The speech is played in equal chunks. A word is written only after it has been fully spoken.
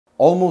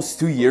Almost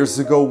 2 years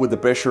ago, with the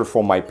pressure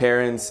from my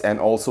parents and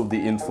also the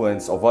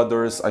influence of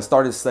others, I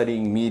started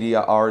studying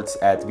media arts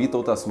at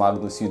Vytautas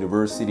Magnus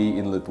University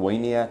in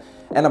Lithuania,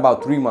 and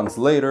about 3 months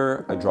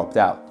later, I dropped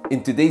out.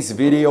 In today's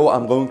video,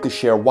 I'm going to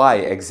share why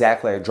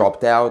exactly I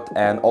dropped out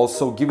and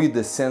also give you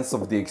the sense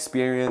of the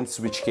experience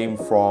which came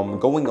from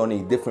going on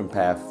a different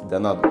path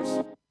than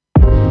others.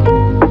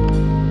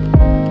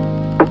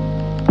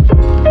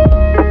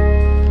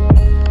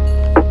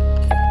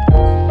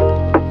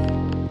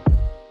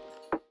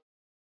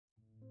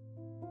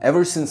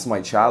 Ever since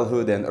my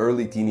childhood and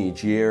early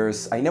teenage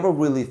years, I never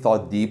really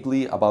thought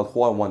deeply about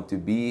who I want to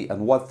be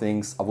and what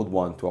things I would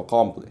want to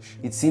accomplish.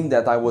 It seemed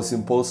that I was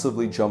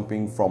impulsively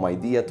jumping from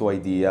idea to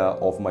idea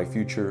of my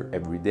future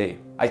every day.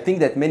 I think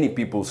that many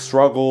people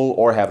struggle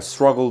or have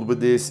struggled with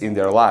this in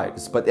their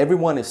lives, but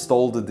everyone is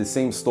told the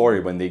same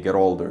story when they get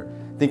older.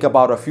 Think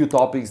about a few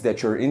topics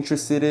that you're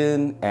interested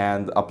in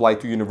and apply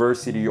to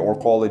university or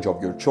college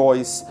of your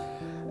choice,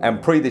 and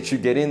pray that you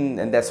get in,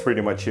 and that's pretty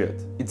much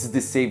it. It's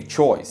the safe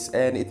choice,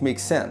 and it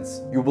makes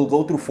sense. You will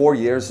go through 4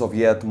 years of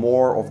yet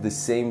more of the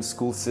same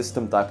school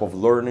system type of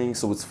learning,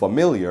 so it's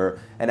familiar,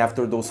 and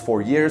after those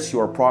 4 years, you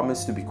are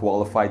promised to be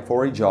qualified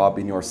for a job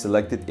in your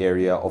selected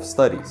area of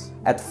studies.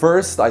 At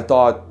first, I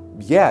thought,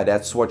 yeah,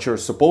 that's what you're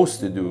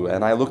supposed to do,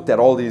 and I looked at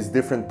all these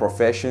different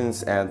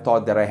professions and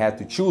thought that I had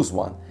to choose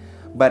one.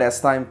 But as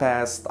time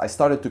passed, I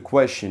started to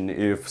question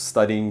if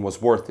studying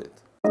was worth it.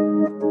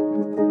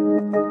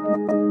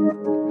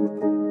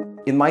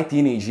 In my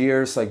teenage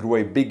years, I grew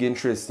a big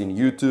interest in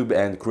YouTube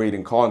and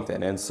creating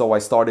content, and so I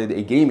started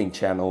a gaming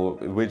channel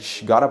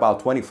which got about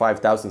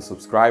 25,000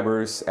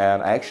 subscribers,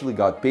 and I actually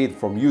got paid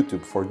from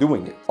YouTube for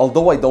doing it.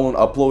 Although I don't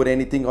upload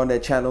anything on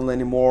that channel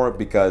anymore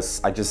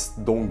because I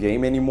just don't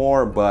game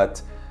anymore,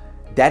 but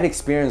that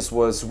experience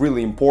was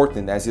really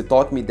important as it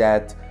taught me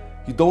that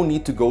you don't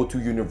need to go to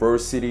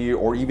university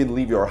or even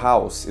leave your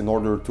house in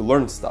order to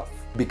learn stuff.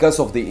 Because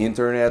of the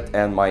internet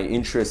and my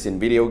interest in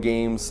video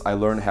games, I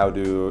learned how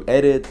to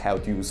edit, how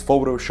to use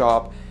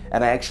Photoshop,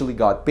 and I actually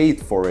got paid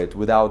for it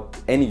without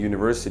any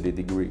university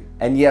degree.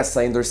 And yes,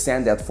 I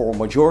understand that for a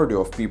majority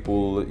of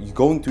people,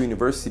 going to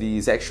university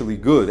is actually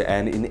good,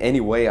 and in any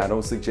way I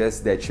don't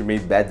suggest that you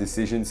make bad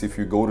decisions if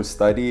you go to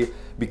study,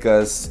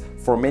 because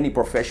for many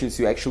professions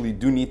you actually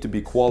do need to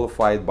be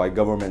qualified by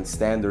government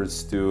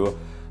standards to,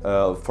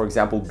 for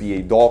example, be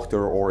a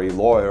doctor or a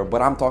lawyer, but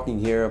I'm talking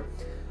here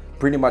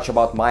pretty much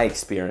about my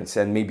experience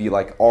and maybe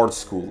like art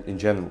school in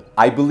general.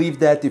 I believe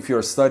that if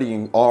you're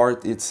studying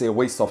art, it's a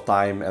waste of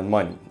time and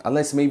money.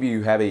 Unless maybe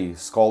you have a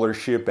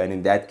scholarship, and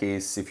in that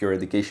case, if your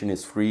education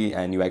is free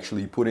and you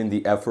actually put in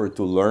the effort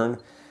to learn,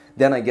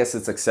 then I guess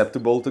it's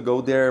acceptable to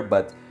go there.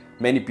 But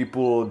many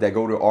people that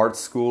go to art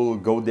school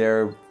go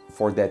there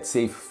for that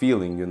safe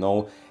feeling, you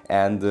know,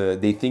 and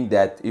they think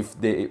that if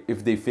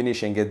they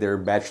finish and get their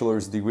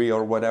bachelor's degree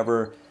or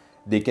whatever,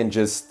 they can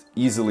just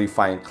easily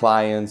find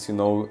clients, you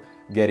know,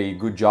 get a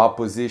good job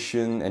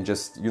position and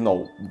just, you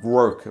know,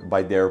 work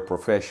by their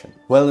profession.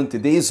 Well, in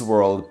today's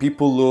world,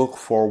 people look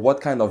for what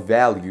kind of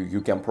value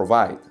you can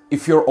provide.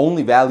 If your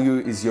only value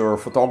is your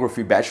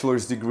photography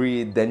bachelor's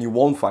degree, then you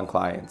won't find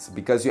clients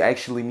because you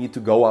actually need to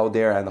go out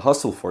there and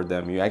hustle for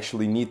them. You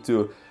actually need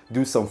to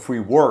do some free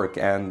work,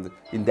 and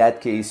in that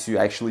case you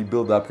actually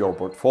build up your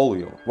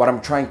portfolio. What I'm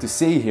trying to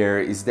say here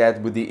is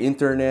that with the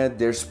internet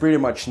there's pretty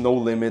much no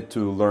limit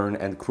to learn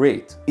and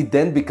create. It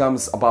then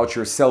becomes about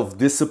your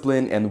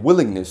self-discipline and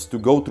willingness to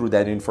go through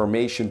that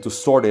information, to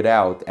sort it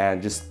out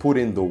and just put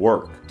in the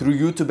work. Through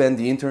YouTube and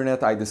the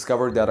internet I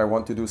discovered that I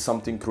want to do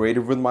something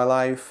creative with my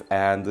life,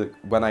 and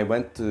when I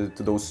went to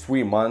those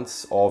 3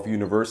 months of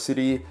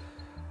university,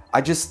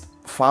 I just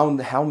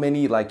found how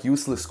many like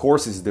useless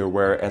courses there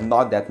were and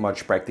not that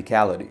much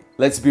practicality.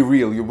 Let's be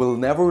real, you will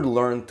never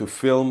learn to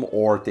film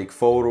or take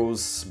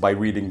photos by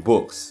reading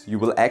books. You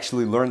will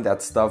actually learn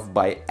that stuff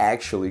by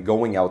actually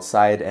going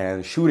outside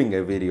and shooting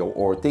a video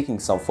or taking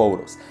some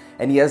photos.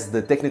 And yes,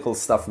 the technical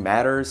stuff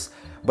matters,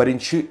 but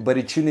it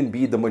shouldn't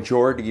be the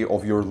majority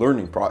of your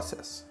learning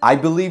process. I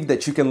believe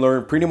that you can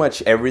learn pretty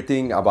much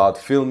everything about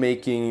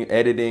filmmaking,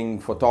 editing,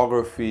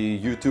 photography,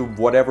 YouTube,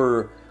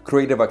 whatever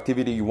creative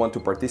activity you want to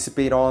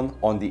participate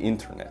on the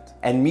internet.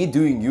 And me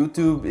doing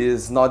YouTube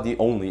is not the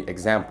only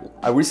example.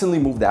 I recently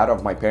moved out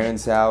of my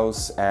parents'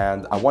 house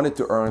and I wanted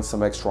to earn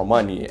some extra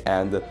money,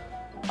 and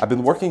I've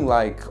been working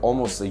like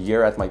almost a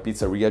year at my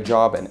pizzeria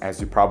job, and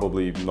as you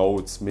probably know,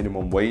 it's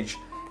minimum wage,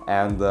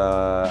 and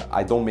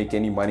I don't make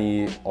any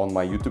money on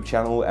my YouTube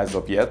channel as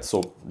of yet,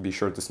 so be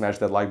sure to smash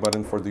that like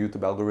button for the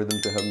YouTube algorithm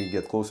to help me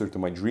get closer to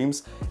my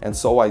dreams. And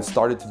so I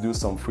started to do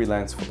some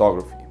freelance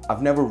photography.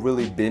 I've never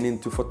really been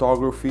into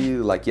photography,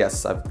 like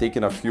yes, I've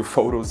taken a few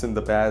photos in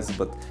the past,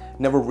 but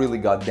never really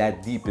got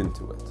that deep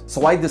into it.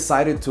 So I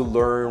decided to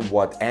learn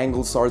what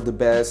angles are the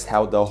best,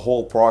 how the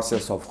whole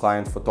process of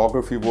client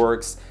photography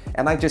works,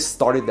 and I just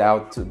started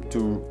out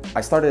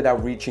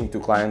reaching to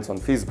clients on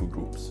Facebook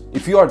groups.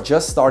 If you are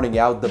just starting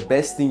out, the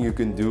best thing you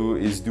can do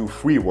is do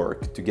free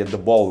work to get the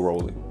ball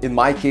rolling. In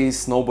my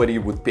case, nobody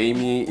would pay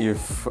me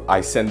if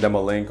I send them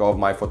a link of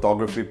my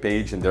photography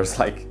page and there's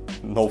like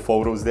no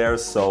photos there.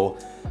 So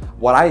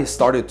what I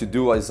started to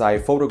do is I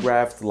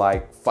photographed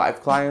like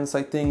 5 clients,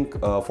 I think,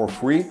 for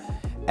free.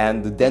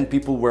 And then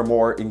people were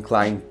more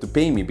inclined to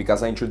pay me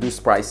because I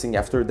introduced pricing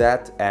after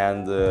that.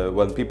 And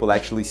when people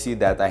actually see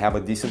that I have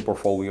a decent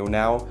portfolio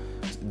now,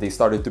 they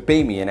started to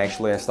pay me, and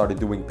actually I started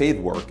doing paid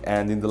work.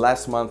 And in the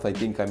last month, I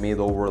think I made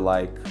over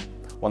like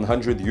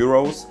 100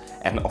 euros.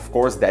 And of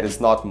course that is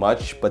not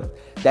much, but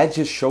that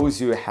just shows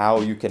you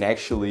how you can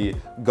actually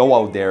go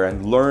out there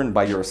and learn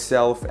by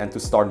yourself and to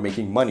start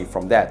making money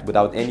from that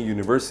without any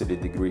university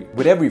degree.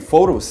 With every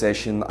photo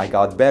session, I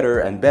got better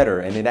and better,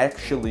 and it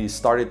actually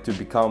started to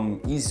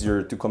become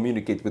easier to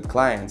communicate with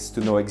clients,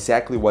 to know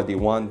exactly what they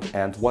want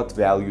and what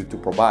value to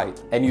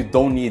provide. And you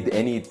don't need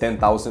any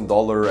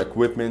 $10,000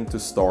 equipment to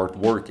start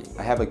working.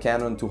 I have a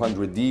Canon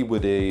 200D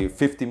with a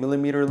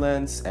 50mm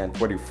lens and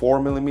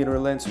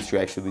 24mm lens, which you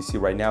actually see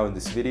right now in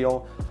this video.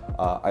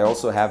 I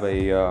also have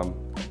a,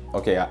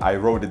 okay, I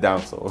wrote it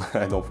down so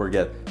I don't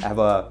forget. I have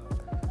a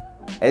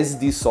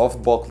SD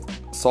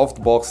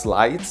softbox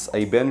lights,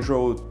 a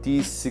Benjo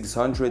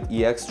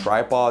T600EX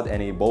tripod,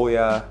 and a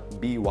Boya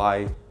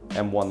BY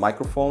M1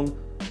 microphone,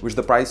 which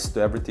the price to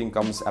everything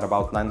comes at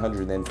about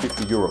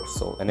 950 euros.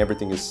 So, and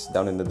everything is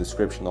down in the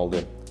description, all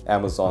the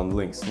Amazon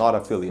links, not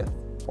affiliate.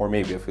 Or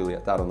maybe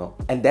affiliate, I don't know.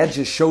 And that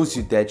just shows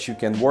you that you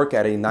can work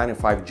at a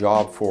 9-to-5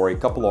 job for a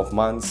couple of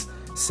months,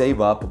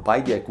 save up, buy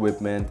the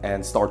equipment,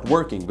 and start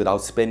working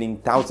without spending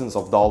thousands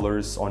of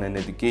dollars on an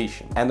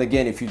education. And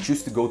again, if you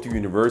choose to go to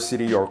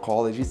university or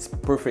college, it's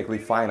perfectly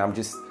fine. I'm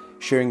just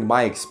sharing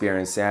my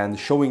experience and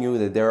showing you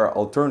that there are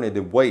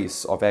alternative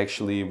ways of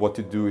actually what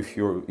to do if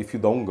you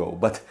don't go.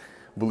 But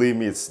believe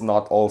me, it's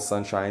not all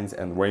sunshines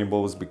and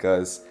rainbows,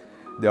 because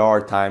there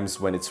are times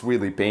when it's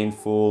really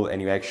painful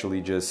and you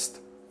actually just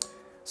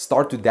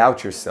start to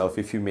doubt yourself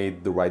if you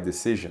made the right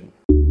decision.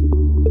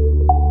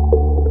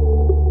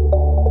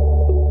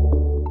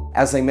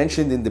 As I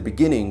mentioned in the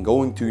beginning,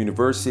 going to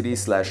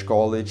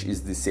university/college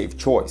is the safe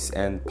choice,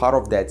 and part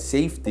of that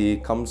safety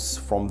comes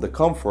from the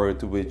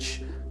comfort,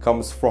 which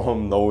comes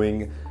from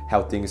knowing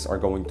how things are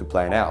going to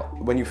plan out.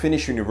 When you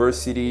finish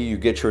university, you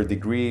get your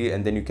degree,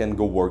 and then you can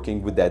go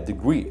working with that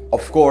degree.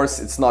 Of course,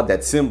 it's not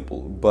that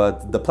simple,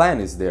 but the plan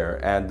is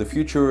there, and the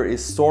future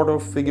is sort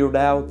of figured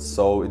out,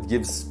 so it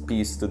gives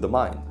peace to the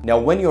mind. Now,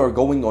 when you are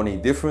going on a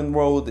different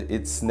road,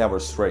 it's never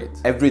straight.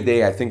 Every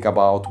day I think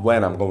about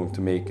when I'm going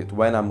to make it,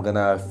 when I'm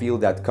gonna feel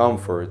that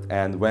comfort,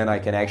 and when I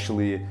can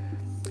actually,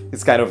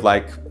 it's kind of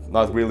like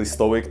not really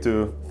stoic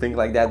to think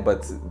like that,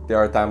 but there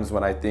are times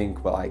when I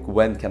think, well, like,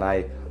 when can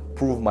I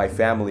prove my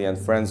family and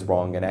friends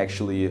wrong and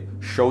actually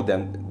show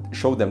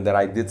them that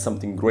I did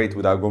something great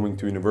without going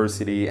to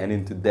university and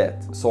into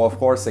debt. So of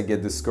course I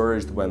get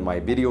discouraged when my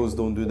videos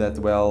don't do that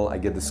well. I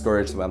get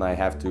discouraged when I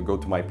have to go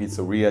to my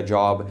pizzeria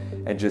job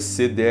and just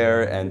sit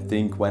there and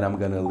think when I'm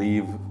gonna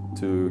leave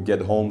to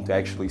get home to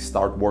actually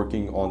start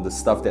working on the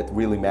stuff that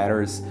really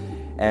matters.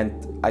 And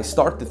I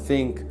start to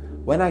think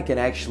when I can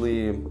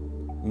actually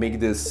make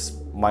this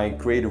my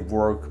creative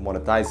work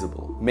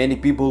monetizable. Many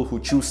people who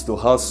choose to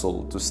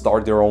hustle, to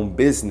start their own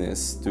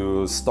business,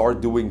 to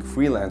start doing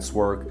freelance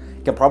work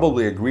can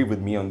probably agree with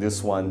me on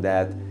this one,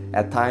 that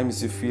at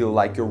times you feel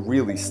like you're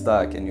really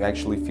stuck and you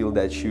actually feel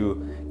that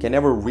you can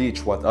never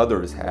reach what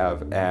others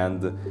have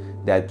and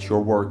that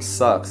your work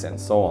sucks and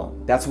so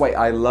on. That's why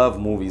I love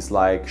movies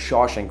like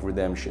Shawshank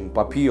Redemption,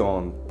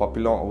 Papillon,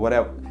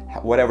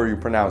 whatever you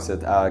pronounce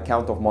it,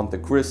 Count of Monte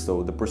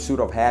Cristo, The Pursuit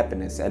of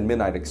Happiness, and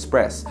Midnight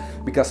Express,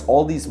 because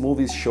all these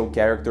movies show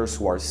characters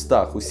who are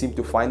stuck, who seem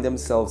to find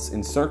themselves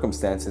in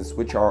circumstances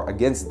which are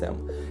against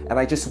them. And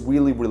I just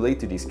really relate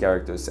to these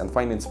characters and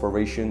find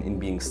inspiration in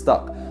being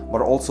stuck,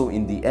 but also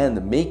in the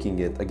end making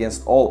it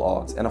against all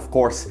odds. And of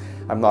course,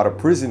 I'm not a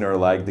prisoner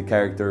like the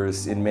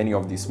characters in many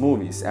of these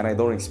movies, and I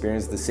don't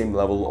experience the same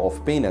level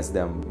of pain as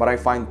them, but I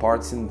find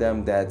parts in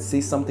them that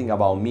say something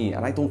about me,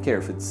 and I don't care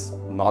if it's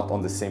not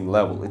on the same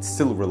level, it's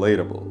still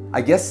relatable.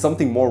 I guess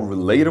something more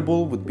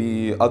relatable would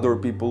be other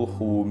people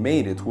who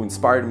made it, who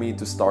inspired me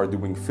to start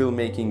doing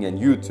filmmaking and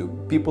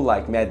YouTube. People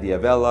like Matt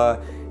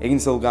Diavella,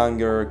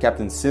 Einzelganger,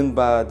 Captain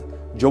Sinbad,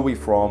 Joey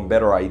from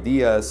Better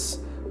Ideas,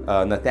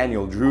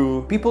 Nathaniel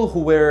Drew, people who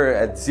were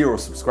at 0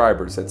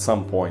 subscribers at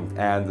some point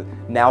and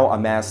now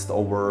amassed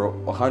over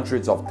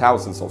hundreds of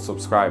thousands of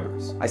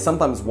subscribers. I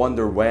sometimes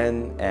wonder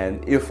when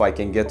and if I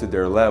can get to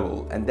their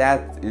level, and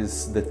that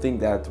is the thing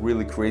that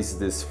really creates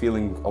this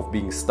feeling of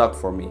being stuck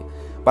for me.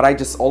 But I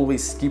just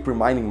always keep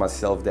reminding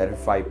myself that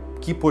if I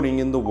keep putting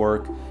in the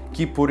work,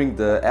 keep putting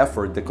the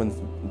effort,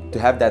 to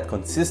have that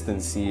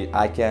consistency,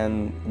 I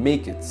can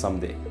make it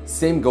someday.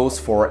 Same goes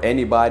for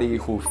anybody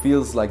who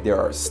feels like they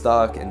are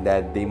stuck and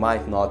that they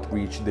might not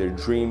reach their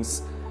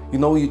dreams. You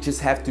know, you just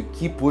have to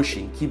keep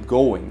pushing, keep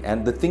going.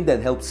 And the thing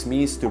that helps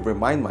me is to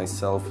remind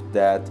myself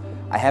that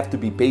I have to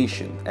be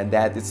patient and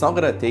that it's not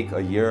gonna take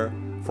a year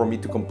for me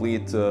to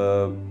complete,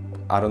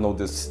 I don't know,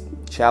 this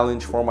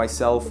challenge for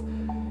myself.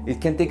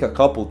 It can take a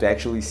couple to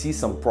actually see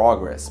some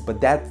progress,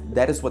 but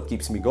that is what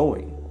keeps me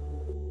going.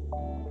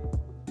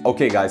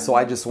 Okay guys, so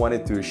I just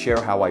wanted to share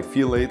how I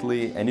feel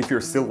lately, and if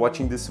you're still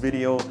watching this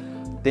video,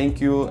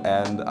 Thank you,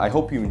 and I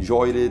hope you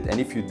enjoyed it, and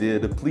if you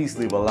did, please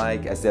leave a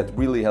like, as that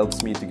really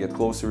helps me to get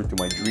closer to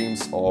my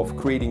dreams of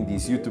creating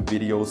these YouTube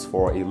videos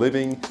for a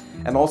living,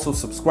 and also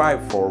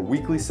subscribe for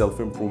weekly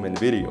self-improvement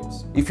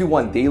videos. If you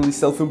want daily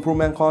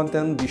self-improvement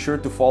content, be sure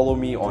to follow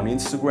me on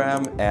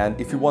Instagram,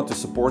 and if you want to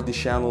support this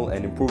channel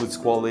and improve its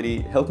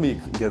quality, help me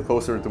get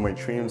closer to my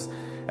dreams.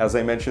 As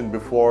I mentioned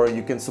before,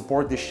 you can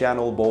support this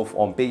channel both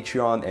on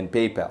Patreon and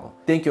PayPal.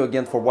 Thank you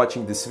again for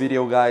watching this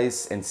video,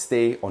 guys, and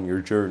stay on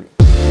your journey.